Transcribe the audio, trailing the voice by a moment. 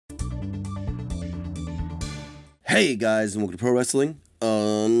Hey guys, and welcome to Pro Wrestling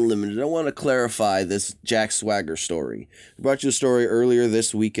Unlimited. I want to clarify this Jack Swagger story. I brought you a story earlier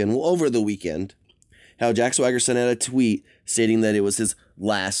this weekend, over the weekend, how Jack Swagger sent out a tweet stating that it was his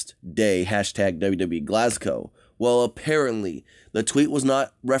last day, hashtag WWE Glasgow. Well, apparently, the tweet was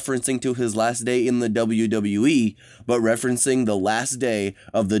not referencing to his last day in the WWE, but referencing the last day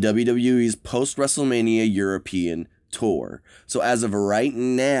of the WWE's post-WrestleMania European tour. So as of right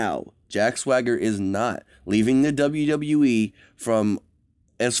now, Jack Swagger is not leaving the WWE from,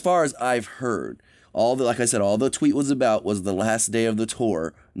 as far as I've heard. Like I said, all the tweet was about was the last day of the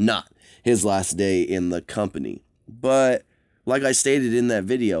tour, not his last day in the company. But like I stated in that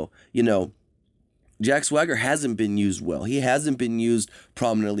video, Jack Swagger hasn't been used well. He hasn't been used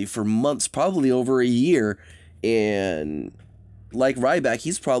prominently for months, probably over a year. And like Ryback,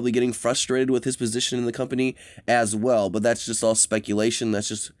 he's probably getting frustrated with his position in the company as well. But that's just all speculation. That's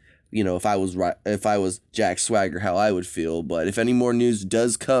just, if I was Jack Swagger, how I would feel. But if any more news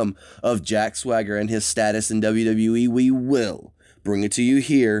does come of Jack Swagger and his status in WWE, we will bring it to you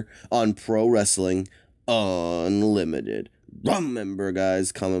here on Pro Wrestling Unlimited. Remember,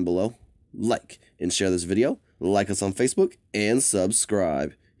 guys, comment below, like, and share this video. Like us on Facebook, and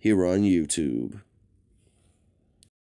subscribe here on YouTube.